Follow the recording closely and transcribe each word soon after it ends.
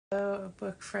Hello,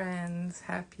 book friends.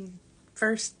 Happy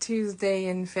first Tuesday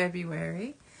in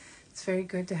February. It's very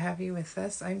good to have you with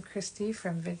us. I'm Christy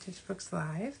from Vintage Books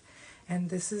Live, and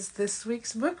this is this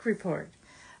week's book report.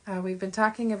 We've been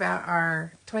talking about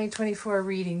our 2024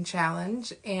 reading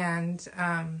challenge and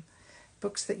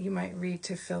books that you might read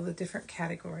to fill the different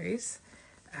categories.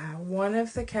 One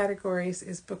of the categories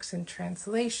is books in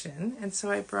translation, and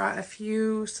so I brought a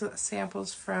few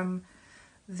samples from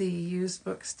the used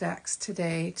book stacks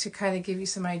today to kind of give you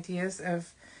some ideas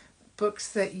of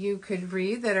books that you could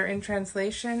read that are in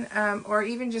translation, or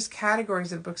even just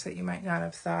categories of books that you might not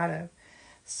have thought of.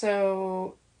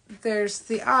 So there's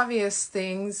the obvious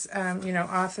things,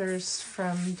 authors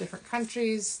from different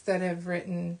countries that have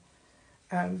written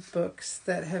books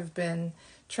that have been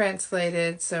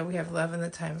translated. So we have Love in the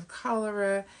Time of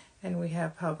Cholera, and we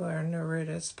have Pablo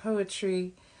Neruda's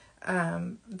poetry.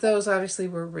 Those obviously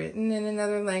were written in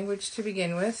another language to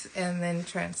begin with and then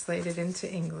translated into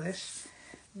English.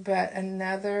 But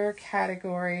another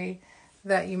category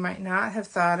that you might not have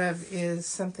thought of is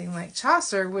something like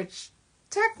Chaucer, which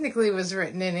technically was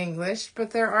written in English,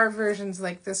 but there are versions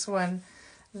like this one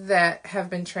that have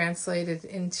been translated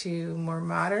into more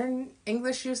modern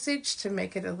English usage to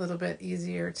make it a little bit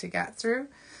easier to get through.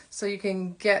 So you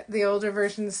can get the older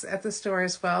versions at the store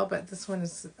as well, but this one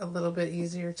is a little bit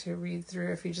easier to read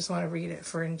through if you just want to read it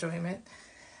for enjoyment.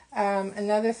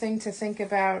 Another thing to think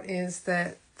about is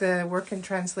that the work in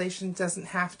translation doesn't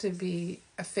have to be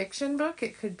a fiction book.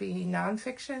 It could be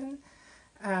nonfiction.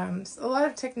 A lot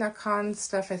of Thich Nhat Hanh's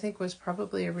stuff, I think, was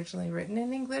probably originally written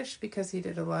in English because he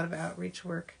did a lot of outreach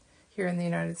work here in the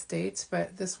United States,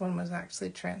 but this one was actually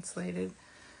translated.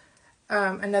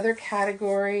 Another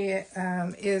category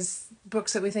is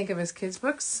books that we think of as kids'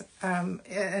 books.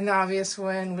 An obvious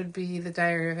one would be The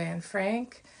Diary of Anne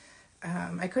Frank.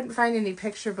 I couldn't find any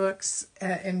picture books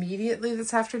immediately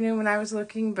this afternoon when I was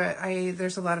looking, but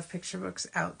there's a lot of picture books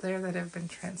out there that have been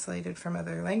translated from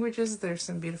other languages. There's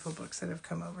some beautiful books that have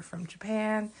come over from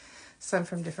Japan, some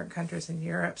from different countries in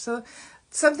Europe. So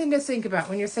something to think about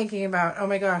when you're thinking about, oh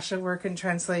my gosh, a work in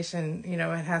translation,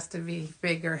 it has to be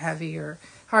big or heavy or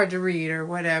hard to read or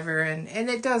whatever. And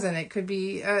it doesn't. It could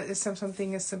be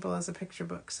something as simple as a picture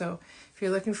book. So if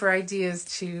you're looking for ideas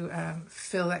to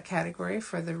fill that category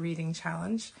for the reading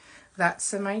challenge, that's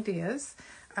some ideas.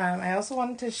 I also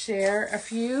wanted to share a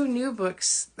few new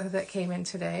books that came in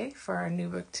today for our New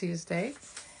Book Tuesday.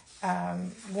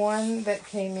 One that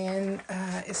came in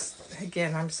is,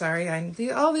 again, I'm sorry,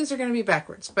 all these are going to be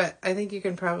backwards, but I think you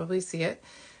can probably see it.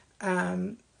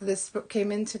 This book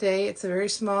came in today. It's a very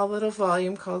small little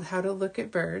volume called How to Look at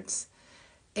Birds,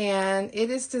 and it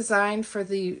is designed for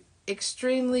the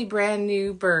extremely brand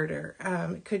new birder.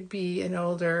 It could be an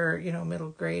older, middle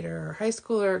grader or high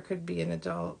schooler. It could be an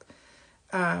adult.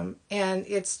 And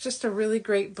it's just a really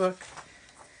great book.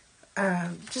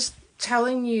 Just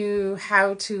telling you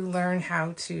how to learn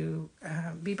how to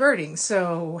be birding.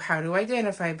 So how to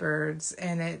identify birds,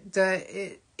 and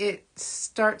it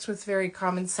starts with very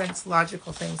common sense,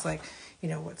 logical things like,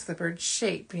 what's the bird's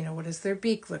shape? What does their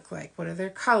beak look like? What are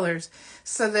their colors?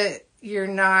 So that you're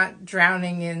not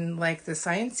drowning in like the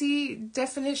sciencey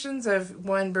definitions of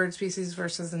one bird species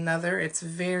versus another. It's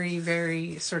very,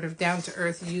 very sort of down to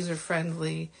earth, user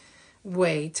friendly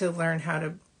way to learn how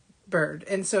to bird.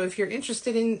 And so if you're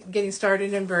interested in getting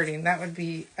started in birding, that would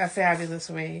be a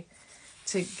fabulous way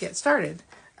to get started.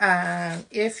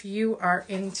 If you are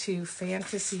into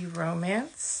fantasy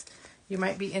romance, you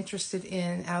might be interested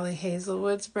in Ali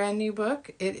Hazelwood's brand new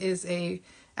book. It is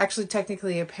actually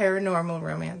technically a paranormal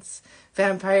romance,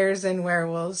 vampires and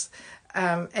werewolves,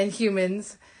 and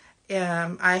humans.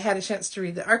 I had a chance to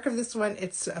read the arc of this one.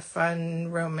 It's a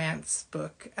fun romance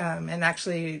book, and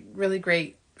actually really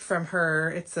great from her.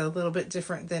 It's a little bit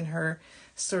different than her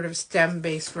sort of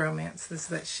STEM-based romances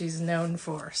that she's known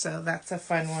for. So that's a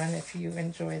fun one if you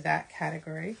enjoy that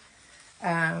category.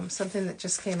 Something that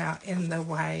just came out in the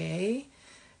YA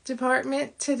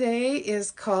department today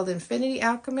is called Infinity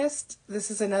Alchemist.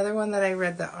 This is another one that I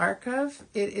read the arc of.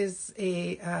 It is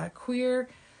a queer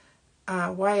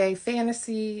YA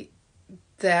fantasy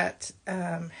that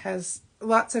has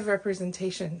lots of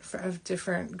representation of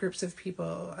different groups of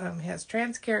people. It has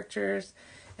trans characters,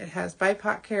 it has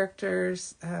BIPOC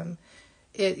characters,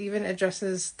 it even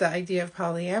addresses the idea of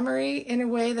polyamory in a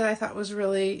way that I thought was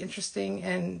really interesting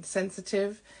and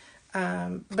sensitive.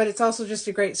 But it's also just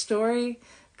a great story,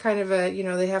 kind of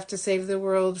they have to save the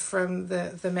world from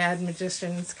the mad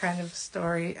magicians kind of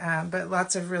story, but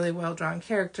lots of really well-drawn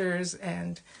characters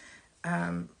and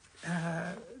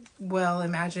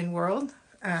well-imagined world.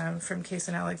 From Case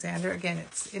and Alexander. Again,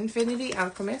 it's Infinity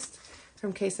Alchemist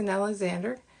from Case and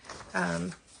Alexander.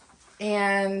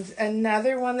 And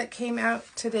another one that came out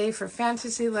today for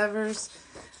fantasy lovers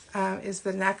is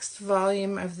the next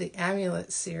volume of the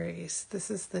Amulet series.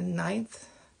 This is the 9th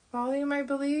volume, I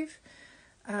believe.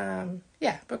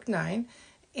 Book 9.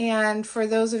 And for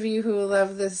those of you who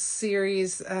love this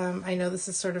series, I know this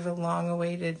is sort of a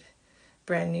long-awaited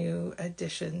brand new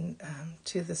addition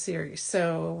to the series.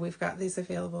 So we've got these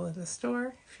available in the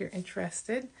store if you're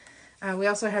interested. We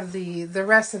also have the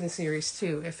rest of the series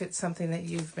too, if it's something that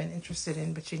you've been interested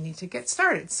in but you need to get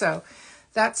started. So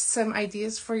that's some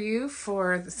ideas for you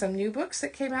for some new books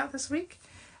that came out this week.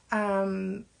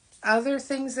 Other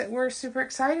things that we're super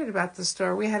excited about the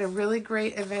store. We had a really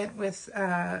great event with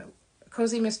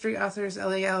Cozy Mystery authors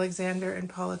Ellie Alexander and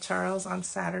Paula Charles on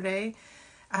Saturday.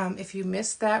 If you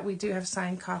missed that, we do have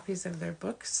signed copies of their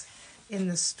books in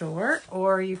the store,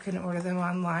 or you can order them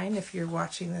online if you're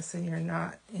watching this and you're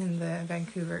not in the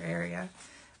Vancouver area.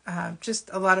 Just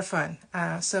a lot of fun.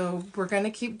 So we're going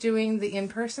to keep doing the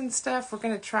in-person stuff. We're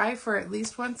going to try for at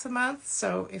least once a month.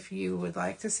 So if you would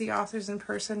like to see authors in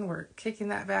person, we're kicking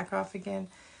that back off again.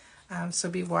 So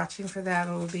be watching for that.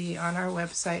 It will be on our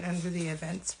website under the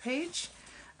events page.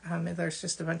 And there's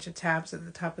just a bunch of tabs at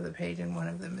the top of the page, and one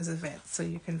of them is events, so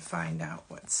you can find out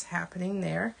what's happening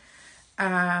there.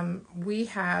 We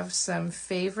have some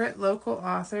favorite local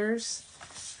authors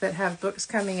that have books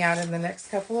coming out in the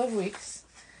next couple of weeks.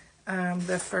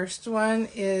 The first one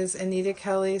is Anita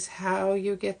Kelly's How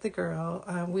You Get the Girl.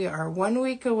 We are 1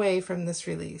 week away from this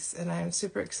release, and I'm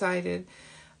super excited.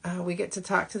 We get to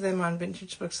talk to them on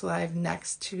Vintage Books Live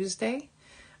next Tuesday.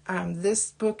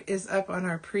 This book is up on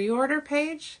our pre-order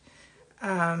page.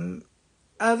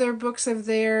 Other books of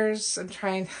theirs, I'm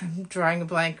drawing a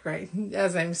blank right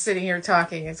as I'm sitting here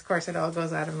talking. Of course, it all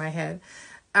goes out of my head.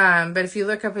 But if you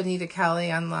look up Anita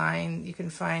Kelly online, you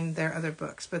can find their other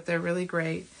books. But they're really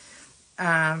great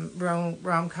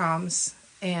rom-coms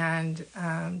and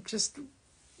just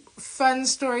fun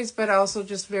stories, but also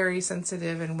just very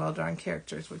sensitive and well-drawn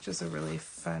characters, which is a really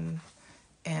fun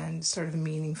and sort of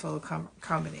meaningful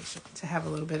combination to have a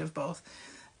little bit of both.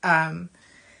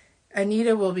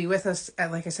 Anita will be with us,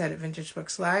 like I said, at Vintage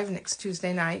Books Live next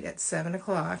Tuesday night at 7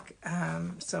 o'clock.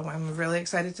 So I'm really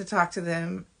excited to talk to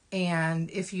them.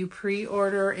 And if you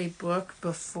pre-order a book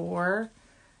before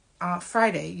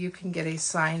Friday, you can get a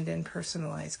signed and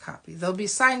personalized copy. There'll be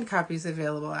signed copies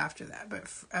available after that, but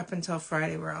up until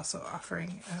Friday, we're also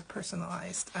offering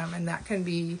personalized. And that can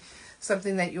be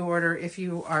something that you order if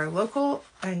you are local,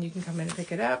 and you can come in and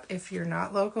pick it up. If you're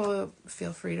not local,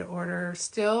 feel free to order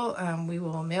still. We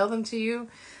will mail them to you.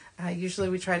 Usually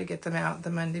we try to get them out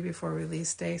the Monday before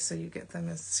release day, so you get them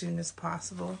as soon as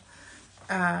possible.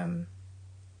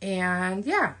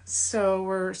 So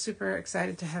we're super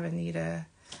excited to have Anita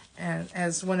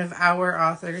as one of our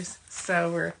authors.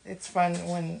 So it's fun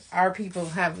when our people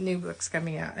have new books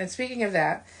coming out. And speaking of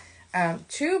that,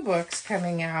 2 books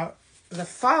coming out the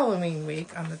following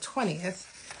week on the 20th.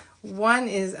 One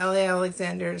is Ellie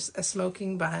Alexander's A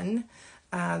Smoking Bun.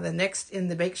 The next in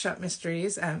the Bake Shop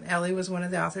Mysteries. Ellie was one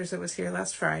of the authors that was here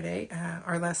last Saturday,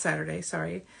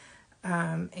 sorry.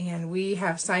 And we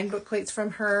have signed book plates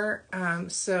from her.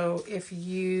 So if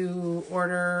you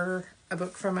order a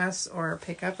book from us or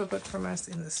pick up a book from us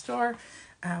in the store,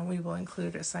 we will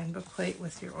include a signed book plate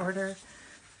with your order.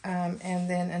 And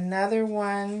then another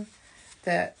one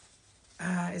that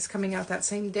is coming out that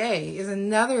same day is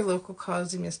another local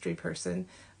cozy mystery person,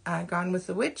 Gone with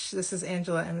the Witch. This is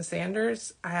Angela M.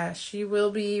 Sanders. She will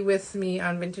be with me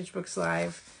on Vintage Books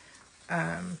Live.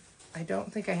 I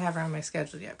don't think I have her on my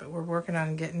schedule yet, but we're working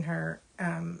on getting her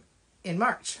in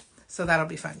March. So that'll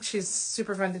be fun. She's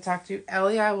super fun to talk to.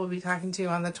 Ellie I will be talking to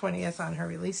on the 20th on her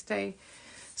release day.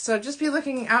 So just be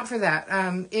looking out for that.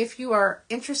 If you are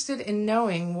interested in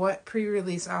knowing what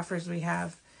pre-release offers we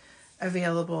have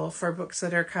available for books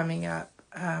that are coming up,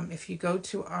 if you go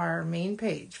to our main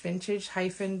page,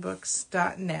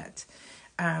 vintage-books.net,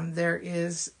 there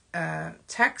is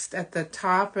text at the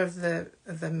top of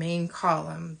the main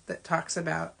column that talks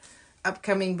about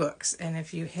upcoming books. And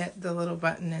if you hit the little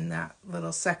button in that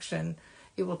little section,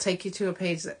 it will take you to a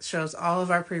page that shows all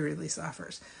of our pre-release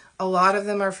offers. A lot of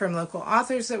them are from local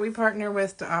authors that we partner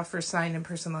with to offer signed and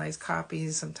personalized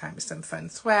copies, sometimes some fun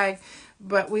swag.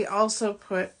 But we also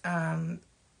put, when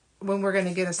we're going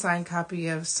to get a signed copy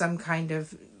of some kind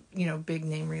of, big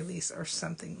name release or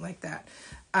something like that.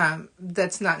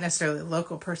 That's not necessarily a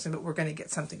local person, but we're going to get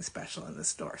something special in the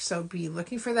store. So be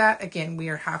looking for that. Again, we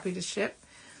are happy to ship.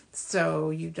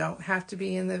 So you don't have to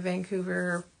be in the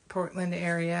Vancouver, Portland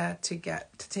area to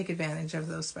take advantage of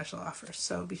those special offers.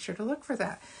 So be sure to look for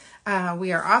that.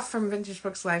 We are off from Vintage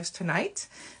Books Lives tonight,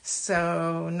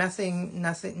 so nothing,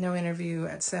 no interview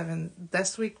at 7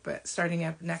 this week, but starting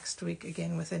up next week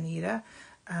again with Anita.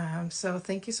 So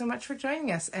thank you so much for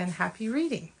joining us, and happy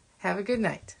reading. Have a good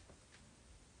night.